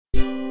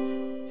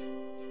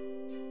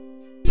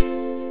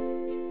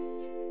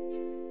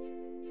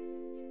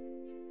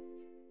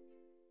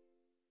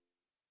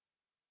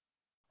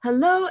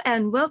Hello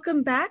and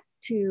welcome back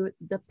to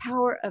The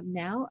Power of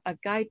Now, a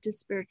guide to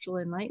spiritual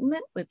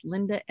enlightenment with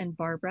Linda and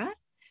Barbara.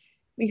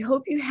 We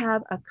hope you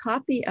have a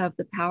copy of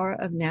The Power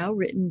of Now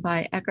written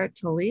by Eckhart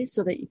Tolle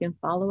so that you can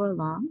follow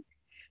along.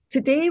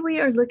 Today we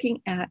are looking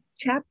at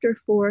Chapter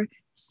 4,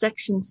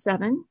 Section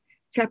 7.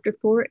 Chapter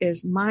 4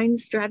 is Mind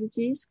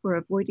Strategies for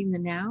Avoiding the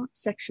Now.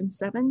 Section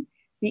 7,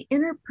 The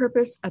Inner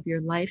Purpose of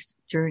Your Life's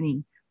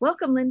Journey.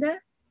 Welcome, Linda.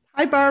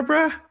 Hi,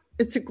 Barbara.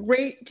 It's a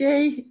great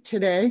day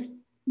today.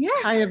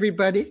 Yes. Hi,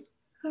 everybody.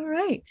 All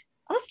right.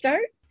 I'll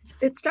start.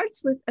 It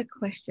starts with a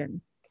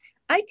question.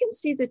 I can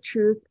see the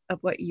truth of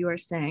what you are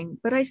saying,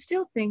 but I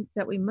still think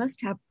that we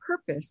must have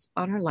purpose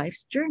on our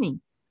life's journey.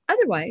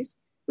 Otherwise,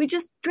 we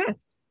just drift.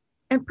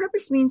 And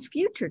purpose means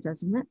future,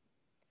 doesn't it?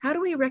 How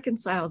do we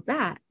reconcile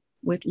that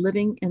with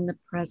living in the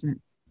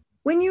present?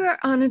 When you are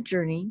on a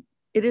journey,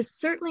 it is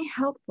certainly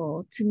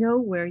helpful to know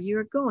where you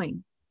are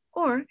going,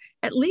 or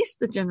at least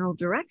the general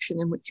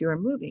direction in which you are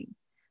moving.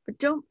 But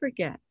don't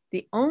forget,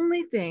 the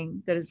only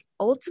thing that is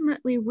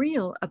ultimately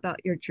real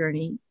about your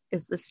journey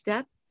is the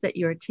step that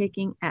you are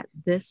taking at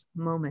this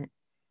moment.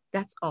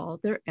 That's all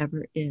there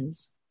ever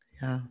is.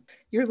 Yeah.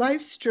 Your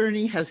life's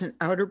journey has an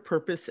outer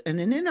purpose and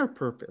an inner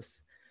purpose.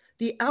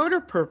 The outer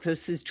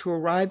purpose is to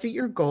arrive at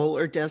your goal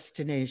or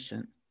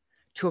destination,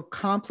 to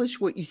accomplish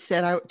what you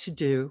set out to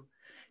do,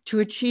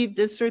 to achieve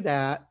this or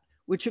that,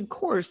 which of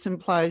course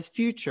implies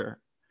future.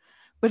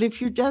 But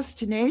if your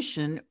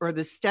destination or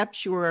the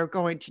steps you are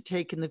going to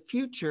take in the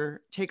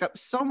future take up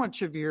so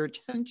much of your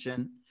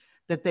attention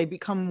that they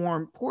become more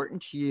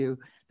important to you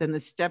than the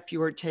step you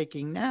are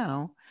taking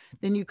now,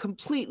 then you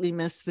completely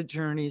miss the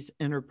journey's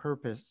inner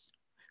purpose,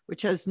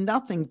 which has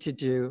nothing to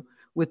do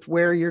with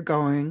where you're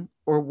going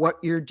or what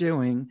you're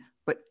doing,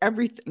 but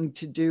everything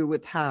to do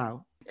with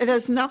how. It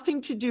has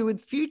nothing to do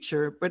with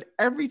future, but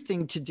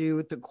everything to do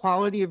with the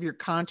quality of your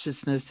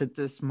consciousness at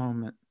this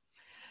moment.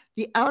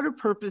 The outer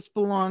purpose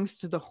belongs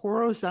to the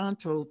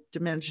horizontal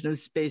dimension of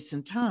space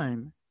and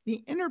time.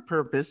 The inner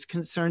purpose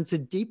concerns a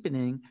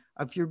deepening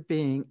of your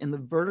being in the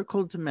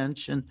vertical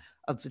dimension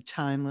of the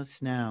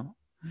timeless now.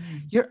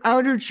 Your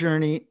outer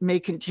journey may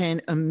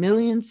contain a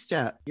million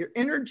steps. Your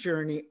inner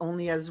journey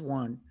only has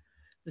one,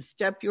 the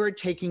step you are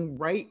taking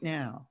right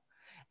now.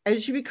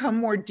 As you become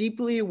more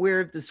deeply aware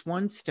of this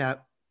one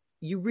step,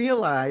 you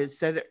realize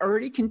that it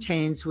already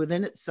contains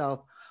within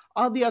itself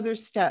all the other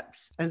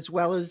steps, as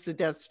well as the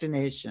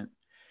destination.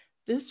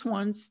 This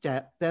one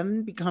step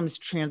then becomes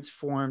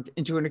transformed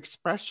into an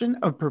expression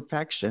of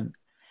perfection,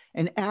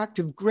 an act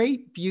of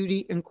great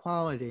beauty and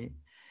quality.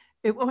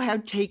 It will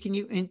have taken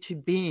you into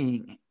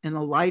being, and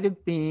the light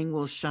of being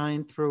will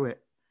shine through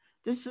it.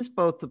 This is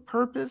both the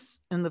purpose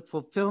and the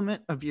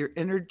fulfillment of your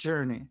inner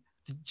journey,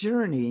 the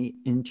journey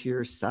into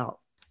yourself.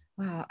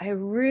 Wow, I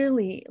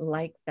really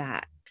like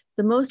that.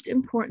 The most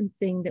important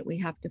thing that we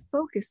have to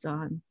focus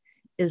on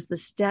is the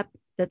step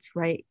that's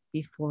right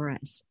before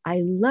us.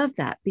 I love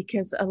that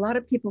because a lot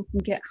of people can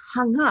get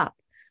hung up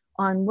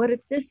on what if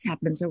this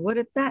happens or what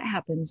if that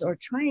happens, or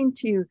trying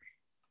to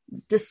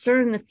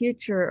discern the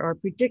future or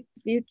predict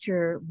the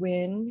future,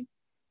 when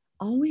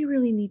all we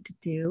really need to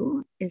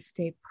do is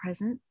stay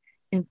present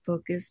and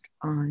focused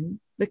on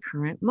the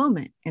current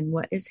moment and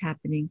what is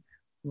happening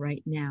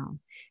right now.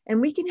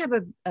 And we can have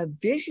a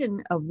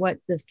vision of what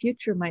the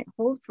future might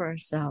hold for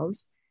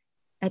ourselves.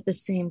 At the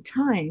same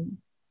time,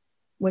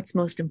 what's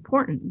most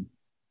important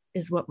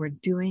is what we're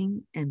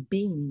doing and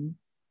being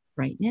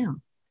right now.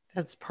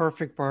 That's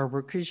perfect,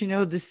 Barbara, because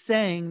the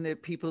saying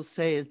that people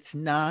say, it's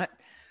not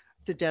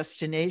the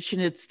destination,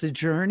 it's the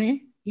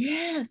journey.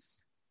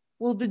 Yes.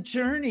 Well, the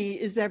journey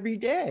is every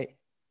day.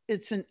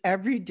 It's an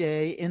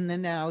everyday in the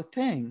now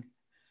thing.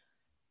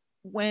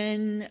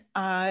 When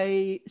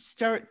I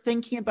start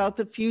thinking about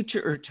the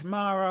future or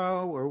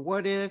tomorrow or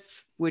what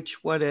if,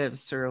 which what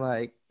ifs are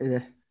like,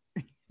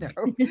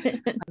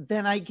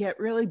 then I get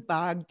really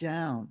bogged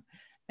down.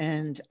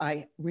 And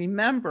I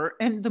remember,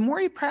 and the more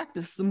you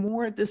practice, the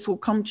more this will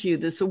come to you,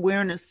 this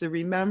awareness, the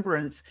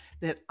remembrance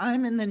that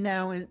I'm in the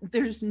now and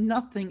there's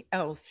nothing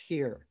else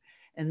here.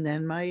 And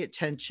then my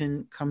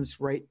attention comes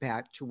right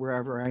back to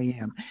wherever I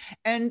am.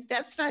 And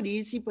that's not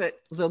easy, but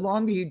the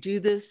longer you do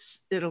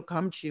this, it'll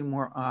come to you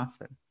more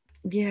often.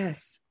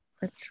 Yes,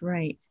 that's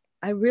right.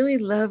 I really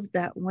love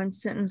that one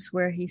sentence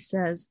where he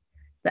says,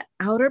 the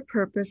outer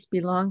purpose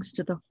belongs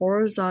to the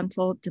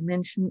horizontal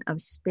dimension of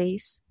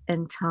space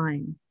and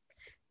time.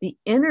 The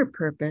inner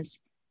purpose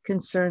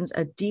concerns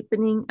a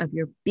deepening of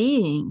your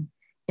being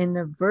in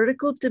the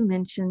vertical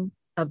dimension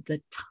of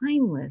the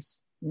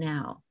timeless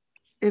now.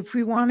 If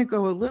we want to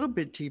go a little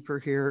bit deeper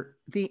here,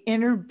 the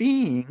inner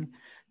being,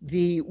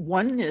 the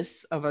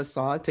oneness of us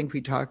all, I think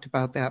we talked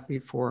about that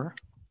before.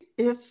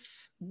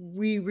 If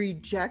we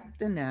reject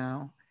the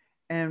now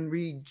and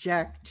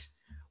reject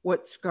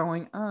what's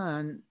going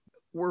on,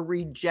 we're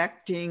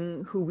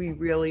rejecting who we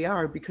really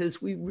are,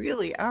 because we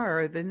really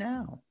are the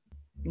now.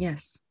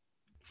 Yes.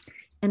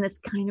 And it's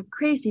kind of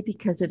crazy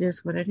because it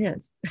is what it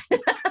is.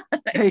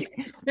 Hey,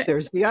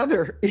 there's the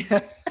other.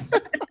 Yeah.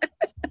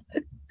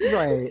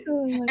 Right.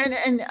 Oh,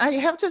 And I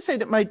have to say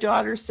that my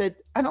daughter said,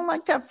 I don't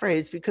like that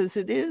phrase because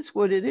it is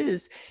what it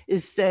is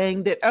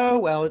saying that, oh,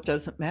 well, it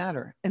doesn't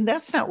matter. And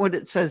that's not what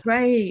it says.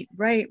 right,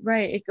 right,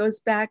 right. It goes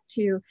back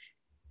to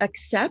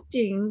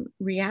accepting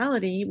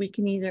reality. We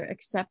can either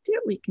accept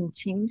it, we can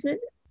change it.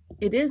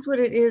 It is what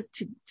it is.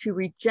 To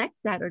reject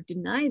that or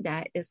deny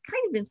that is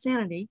kind of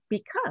insanity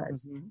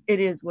because it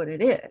is what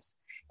it is.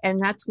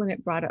 And that's when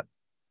it brought up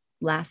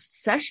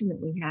last session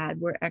that we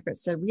had where Eckhart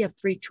said we have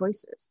three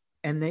choices.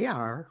 And they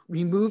are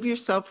remove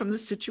yourself from the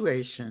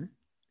situation,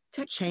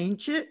 Check,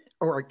 change it,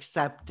 or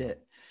accept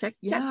it. check,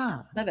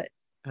 Yeah. Love it.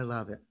 I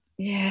love it.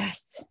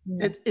 Yes.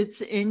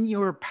 It's in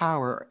your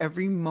power.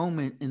 Every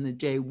moment in the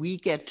day, we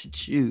get to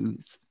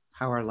choose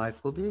how our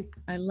life will be.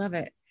 I love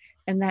it.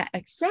 And that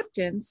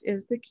acceptance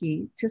is the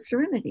key to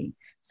serenity.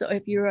 So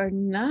if you are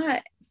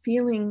not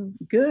feeling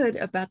good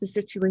about the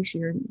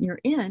situation you're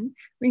in,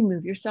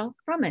 remove yourself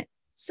from it.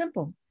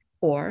 Simple.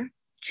 Or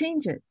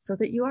change it so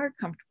that you are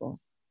comfortable.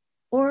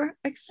 Or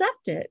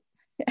accept it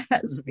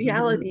as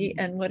reality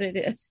and what it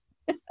is.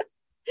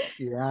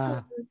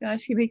 Yeah. Oh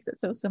gosh, he makes it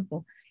so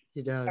simple.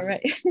 He does. All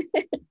right.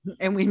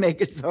 And we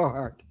make it so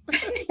hard.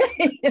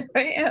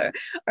 Right?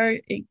 Our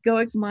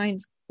egoic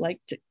minds like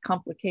to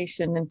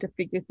complication and to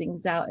figure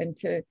things out and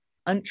to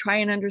try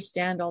and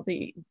understand all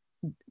the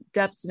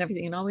depths and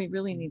everything. And all we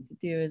really need to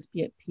do is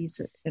be at peace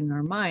in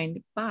our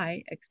mind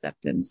by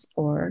acceptance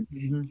or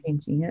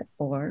changing it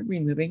or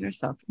removing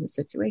ourselves from the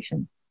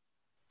situation.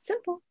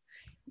 Simple.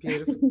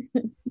 Beautiful.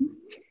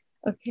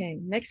 Okay,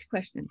 next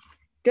question.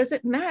 Does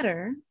it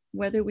matter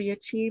whether we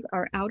achieve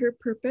our outer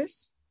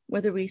purpose,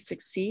 whether we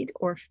succeed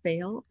or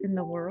fail in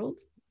the world?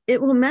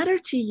 It will matter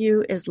to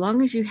you as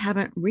long as you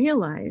haven't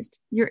realized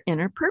your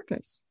inner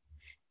purpose.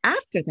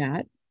 After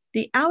that,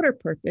 the outer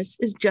purpose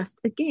is just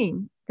a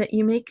game that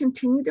you may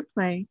continue to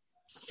play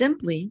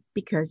simply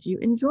because you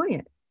enjoy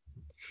it.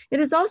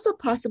 It is also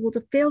possible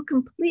to fail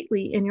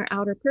completely in your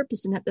outer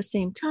purpose and at the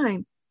same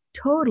time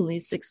totally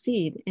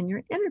succeed in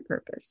your inner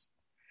purpose.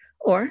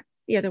 Or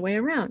the other way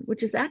around,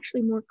 which is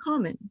actually more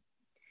common.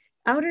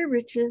 Outer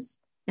riches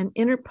and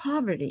inner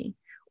poverty,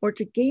 or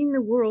to gain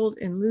the world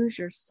and lose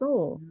your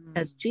soul,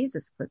 as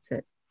Jesus puts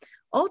it.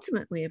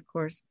 Ultimately, of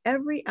course,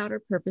 every outer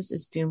purpose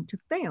is doomed to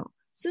fail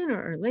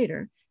sooner or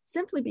later,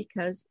 simply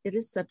because it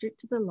is subject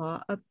to the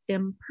law of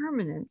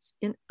impermanence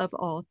of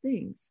all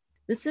things.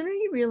 The sooner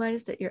you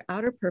realize that your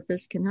outer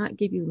purpose cannot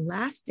give you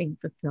lasting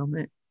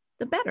fulfillment,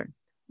 the better.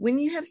 When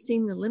you have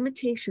seen the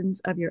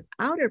limitations of your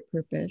outer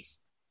purpose,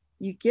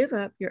 you give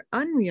up your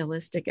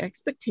unrealistic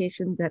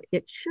expectation that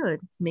it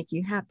should make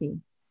you happy,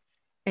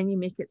 and you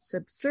make it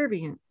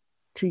subservient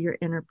to your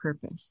inner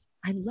purpose.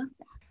 I love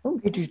that. Oh,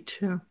 I do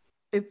too.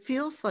 It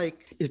feels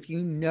like if you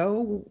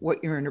know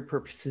what your inner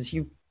purpose is,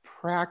 you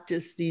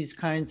practice these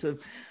kinds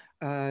of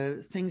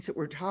things that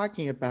we're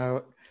talking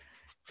about,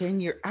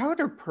 then your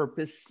outer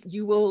purpose,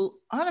 you will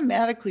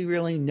automatically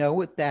really know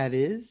what that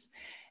is.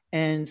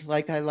 And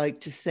like I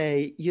like to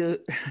say,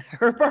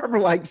 or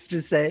Barbara likes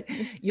to say,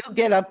 you'll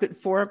get up at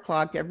 4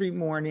 o'clock every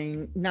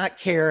morning, not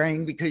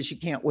caring because you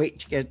can't wait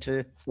to get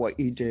to what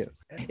you do.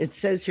 It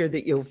says here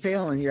that you'll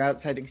fail in your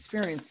outside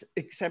experience,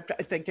 except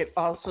I think it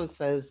also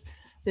says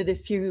that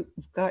if you've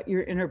got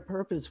your inner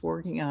purpose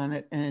working on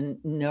it and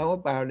know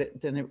about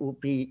it, then it will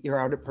be, your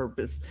outer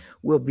purpose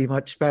will be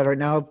much better.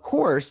 Now, of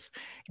course,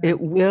 it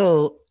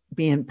will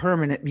be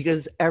impermanent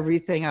because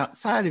everything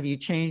outside of you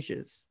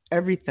changes,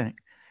 everything.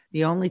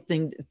 The only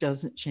thing that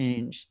doesn't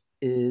change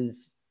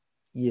is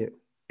you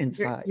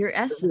inside. Your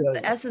essence,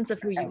 the essence of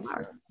who you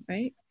are,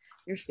 right?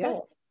 Your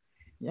soul.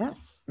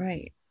 Yes.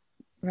 Right.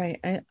 Right.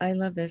 I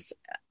love this.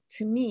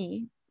 To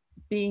me,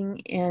 being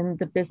in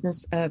the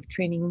business of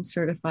training and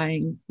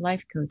certifying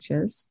life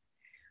coaches,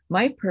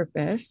 my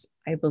purpose,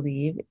 I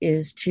believe,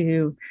 is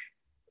to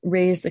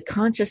raise the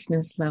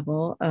consciousness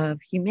level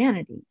of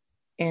humanity.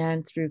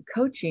 And through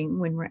coaching,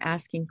 when we're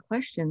asking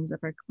questions of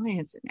our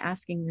clients and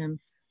asking them,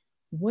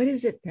 what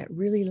is it that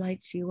really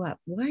lights you up?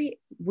 Why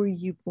were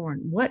you born?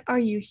 What are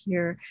you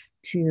here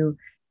to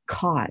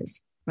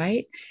cause?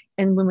 Right?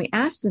 And when we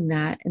ask them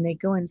that and they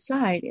go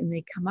inside and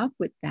they come up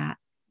with that,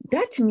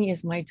 that to me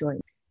is my joy.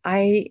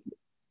 I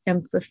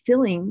am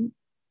fulfilling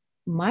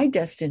my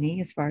destiny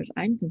as far as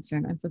I'm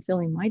concerned. I'm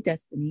fulfilling my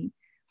destiny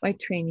by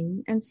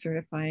training and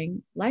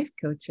certifying life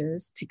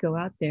coaches to go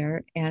out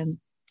there and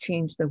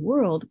change the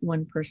world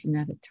one person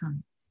at a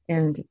time.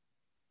 And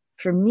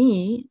for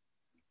me,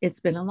 it's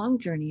been a long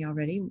journey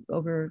already,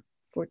 over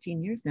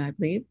 14 years now, I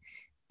believe.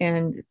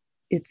 And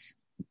it's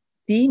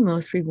the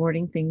most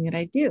rewarding thing that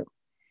I do.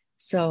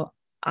 So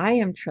I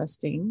am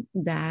trusting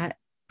that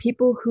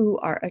people who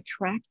are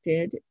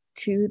attracted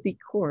to the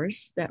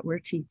course that we're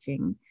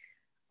teaching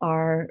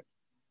are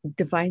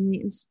divinely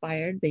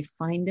inspired. They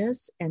find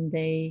us and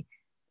they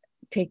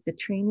take the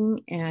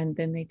training and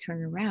then they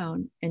turn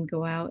around and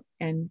go out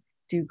and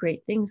do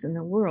great things in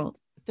the world.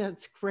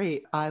 That's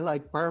great. I,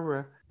 like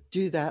Barbara,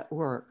 do that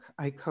work.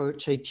 I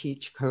coach, I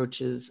teach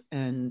coaches,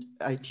 and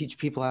I teach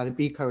people how to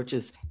be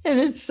coaches. And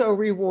it's so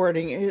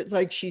rewarding.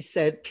 Like she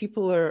said,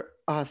 people are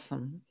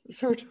awesome.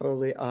 So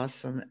totally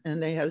awesome.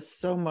 And they have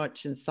so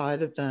much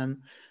inside of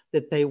them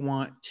that they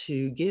want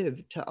to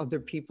give to other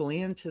people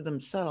and to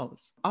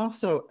themselves.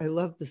 Also, I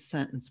love the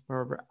sentence,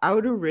 Barbara,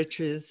 outer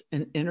riches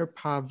and inner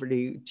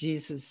poverty,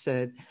 Jesus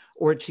said,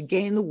 or to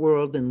gain the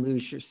world and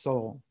lose your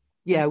soul.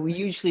 Yeah, we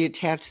usually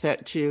attach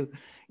that to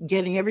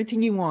getting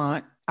everything you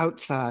want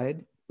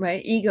outside.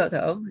 Right. Ego,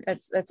 though.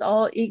 That's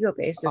all ego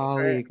based as All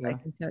far as ego. I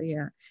can tell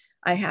you.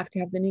 I have to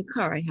have the new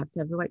car. I have to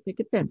have the white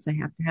picket fence. I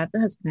have to have the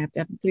husband. I have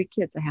to have the 3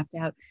 kids. I have to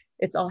have,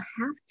 it's all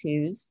have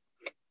tos.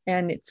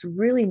 And it's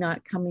really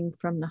not coming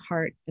from the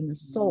heart and the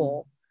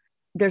soul.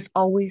 There's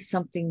always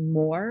something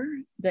more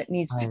that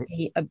needs to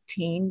be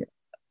obtained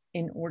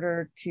in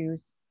order to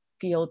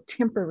feel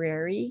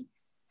temporary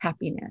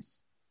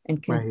happiness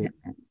and contentment.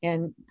 Right.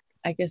 And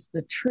I guess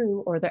the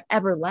true or the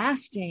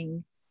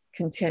everlasting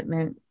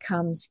contentment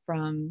comes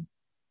from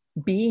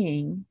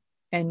being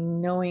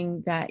and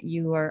knowing that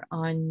you are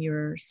on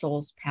your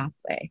soul's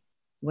pathway,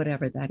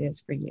 whatever that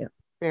is for you.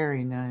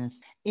 Very nice.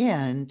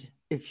 And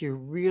if you're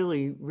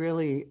really,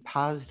 really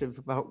positive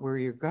about where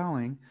you're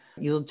going,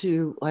 you'll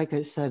do, like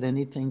I said,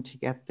 anything to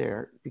get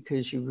there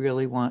because you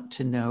really want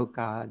to know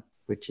God,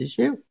 which is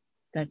you.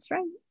 That's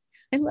right.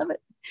 I love it.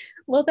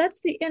 Well,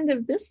 that's the end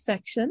of this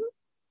section.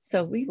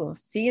 So we will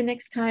see you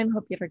next time.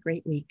 Hope you have a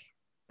great week.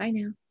 Bye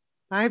now.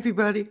 Bye,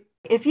 everybody.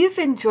 If you've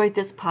enjoyed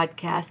this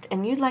podcast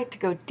and you'd like to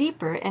go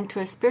deeper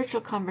into a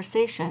spiritual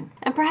conversation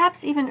and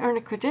perhaps even earn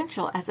a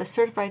credential as a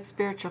certified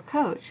spiritual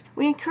coach,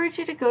 we encourage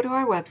you to go to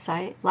our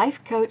website,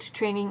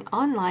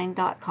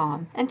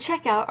 lifecoachtrainingonline.com, and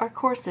check out our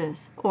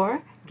courses,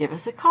 or give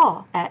us a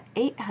call at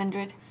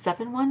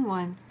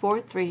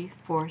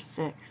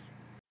 800-711-4346.